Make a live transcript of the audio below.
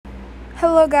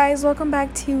Hello, guys, welcome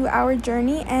back to our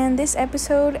journey. And this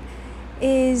episode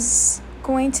is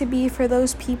going to be for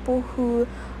those people who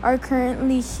are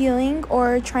currently healing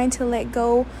or trying to let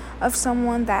go of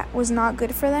someone that was not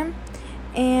good for them.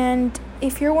 And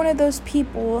if you're one of those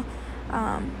people,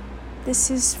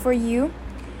 this is for you.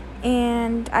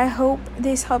 And I hope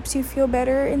this helps you feel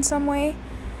better in some way.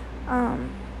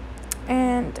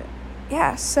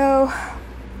 So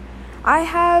I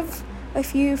have a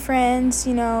few friends,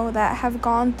 that have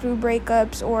gone through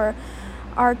breakups or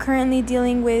are currently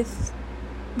dealing with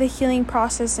the healing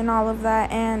process and all of that.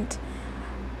 And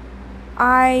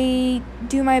I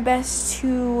do my best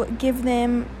to give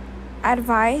them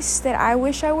advice that I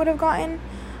wish I would have gotten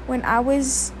when I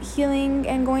was healing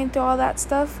and going through all that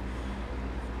stuff.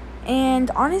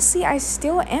 And honestly, I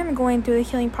still am going through the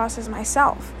healing process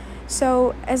myself.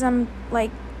 So as I'm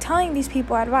telling these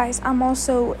people advice, I'm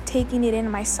also taking it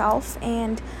in myself,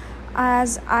 and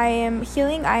as I am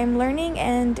healing, I am learning,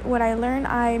 and what I learn,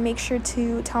 I make sure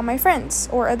to tell my friends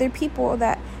or other people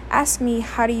that ask me,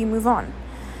 how do you move on?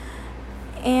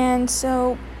 And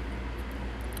so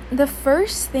the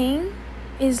first thing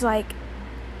is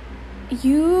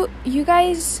you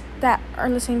guys that are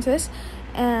listening to this,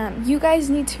 you guys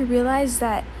need to realize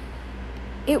that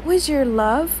it was your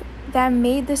love that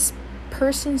made this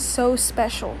person so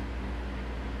special.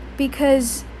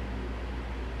 Because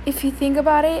if you think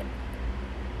about it,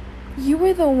 you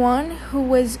were the one who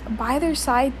was by their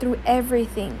side through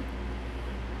everything.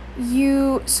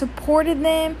 You supported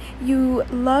them, you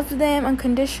loved them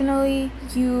unconditionally,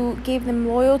 you gave them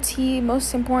loyalty,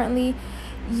 most importantly,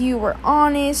 you were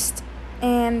honest,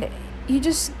 and you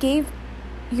just gave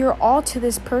your all to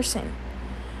this person.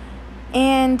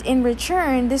 And in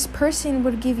return, this person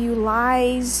would give you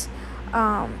lies.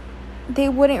 They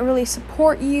wouldn't really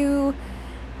support you,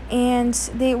 and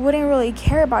they wouldn't really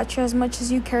care about you as much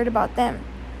as you cared about them.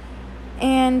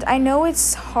 And I know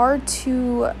it's hard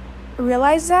to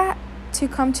realize that, to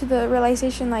come to the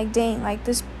realization dang,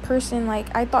 this person,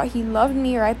 I thought he loved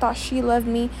me, or I thought she loved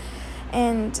me.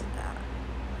 And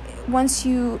once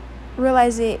you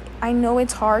realize it, I know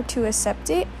it's hard to accept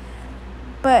it,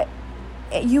 but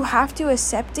you have to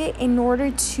accept it in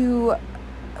order to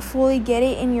fully get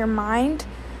it in your mind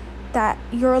that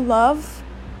your love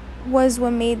was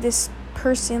what made this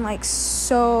person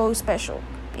so special,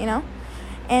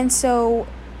 and so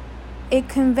it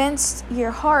convinced your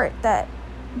heart that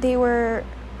they were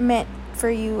meant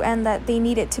for you and that they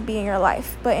needed to be in your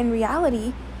life. But in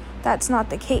reality, that's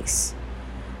not the case.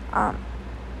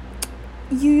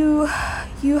 You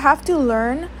have to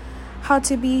learn how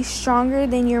to be stronger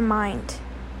than your mind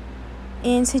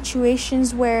in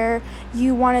situations where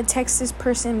you want to text this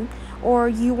person or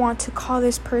you want to call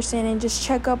this person and just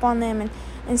check up on them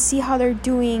and see how they're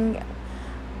doing,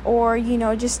 or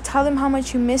just tell them how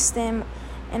much you miss them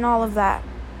and all of that.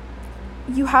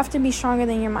 You have to be stronger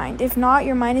than your mind. If not,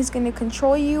 your mind is going to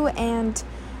control you, and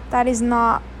that is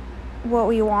not what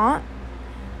we want.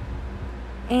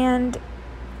 And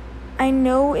I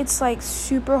know it's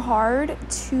super hard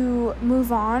to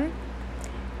move on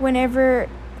whenever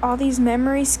all these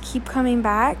memories keep coming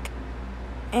back,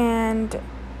 and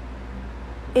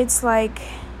it's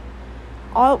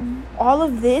all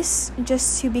of this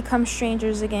just to become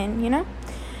strangers again,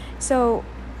 So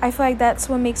I feel that's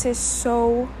what makes it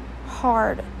so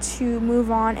hard to move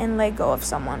on and let go of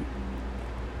someone,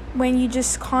 when you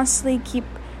just constantly keep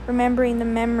remembering the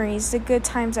memories, the good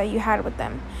times that you had with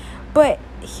them. But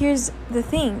here's the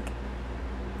thing,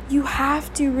 you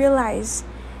have to realize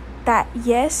that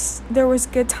yes, there was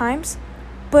good times,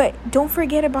 but don't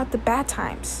forget about the bad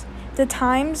times. The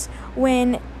times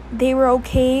when they were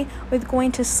okay with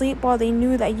going to sleep while they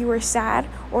knew that you were sad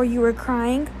or you were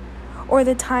crying, or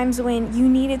the times when you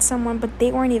needed someone but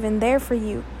they weren't even there for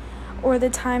you, or the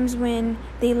times when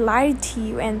they lied to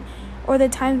you, or the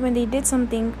times when they did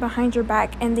something behind your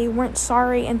back and they weren't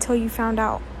sorry until you found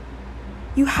out.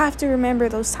 You have to remember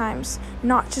those times,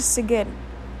 not just the good.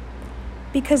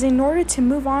 Because in order to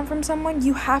move on from someone,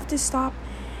 you have to stop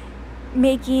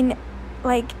making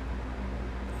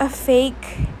a fake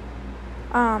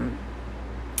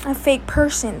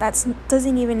person that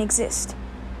doesn't even exist.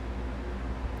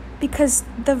 Because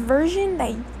the version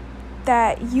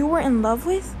that you were in love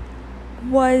with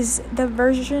was the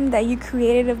version that you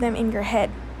created of them in your head,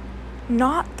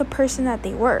 not the person that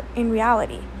they were in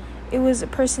reality. It was a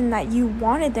person that you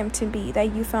wanted them to be,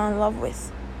 that you fell in love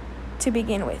with to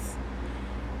begin with.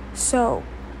 So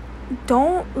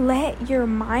don't let your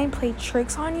mind play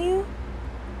tricks on you,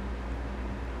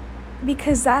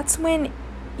 because that's when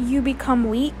you become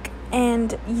weak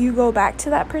and you go back to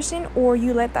that person, or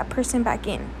you let that person back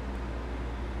in.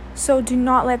 So do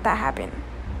not let that happen.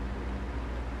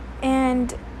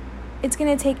 And it's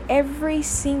going to take every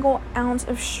single ounce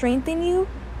of strength in you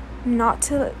not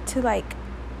to like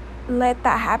let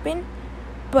that happen,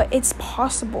 but it's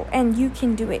possible and you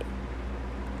can do it.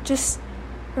 Just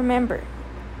remember,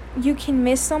 you can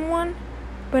miss someone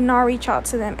but not reach out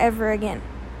to them ever again.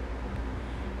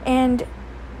 And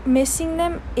missing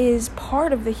them is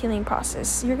part of the healing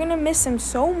process. You're going to miss them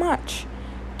so much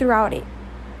throughout it,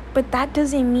 but that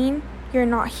doesn't mean you're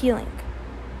not healing.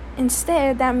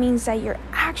 Instead, that means that you're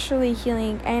actually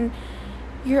healing and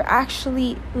you're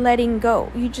actually letting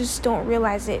go. You just don't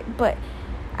realize it. But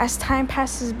as time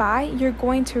passes by, you're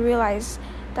going to realize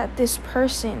that this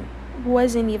person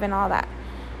wasn't even all that.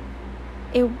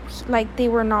 They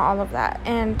were not all of that.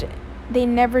 And they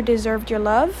never deserved your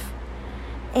love.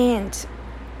 And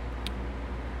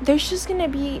there's just going to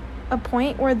be a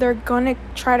point where they're going to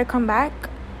try to come back.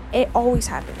 It always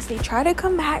happens. They try to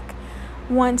come back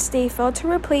once they fail to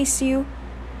replace you.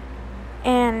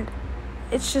 And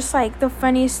it's just like the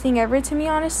funniest thing ever to me,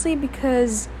 honestly,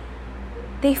 because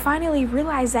they finally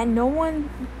realize that no one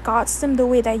got them the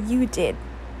way that you did.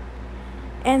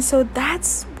 And so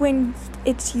that's when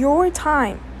it's your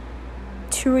time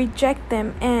to reject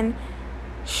them and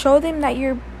show them that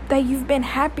you've been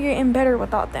happier and better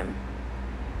without them.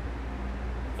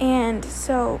 And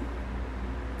so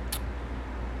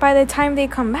by the time they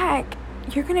come back,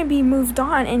 you're going to be moved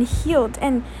on and healed.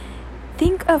 And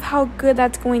think of how good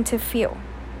that's going to feel.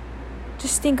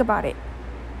 Just think about it.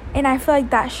 And I feel like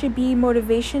that should be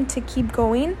motivation to keep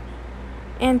going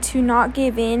and to not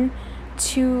give in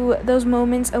to those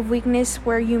moments of weakness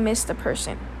where you miss the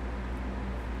person.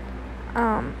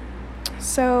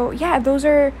 So yeah, those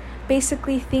are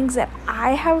basically things that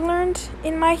I have learned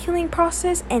in my healing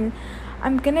process, and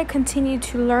I'm going to continue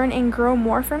to learn and grow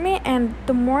more from it. And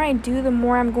the more I do, the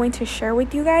more I'm going to share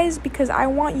with you guys, because I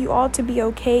want you all to be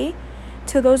okay.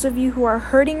 To those of you who are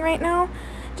hurting right now,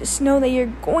 just know that you're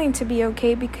going to be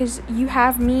okay, because you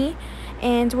have me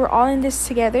and we're all in this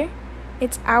together.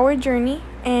 It's our journey,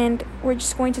 and we're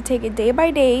just going to take it day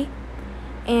by day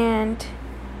and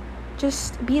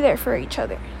just be there for each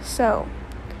other. So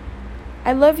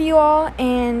I love you all,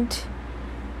 and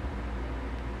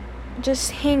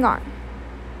just hang on.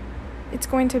 It's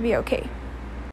going to be okay.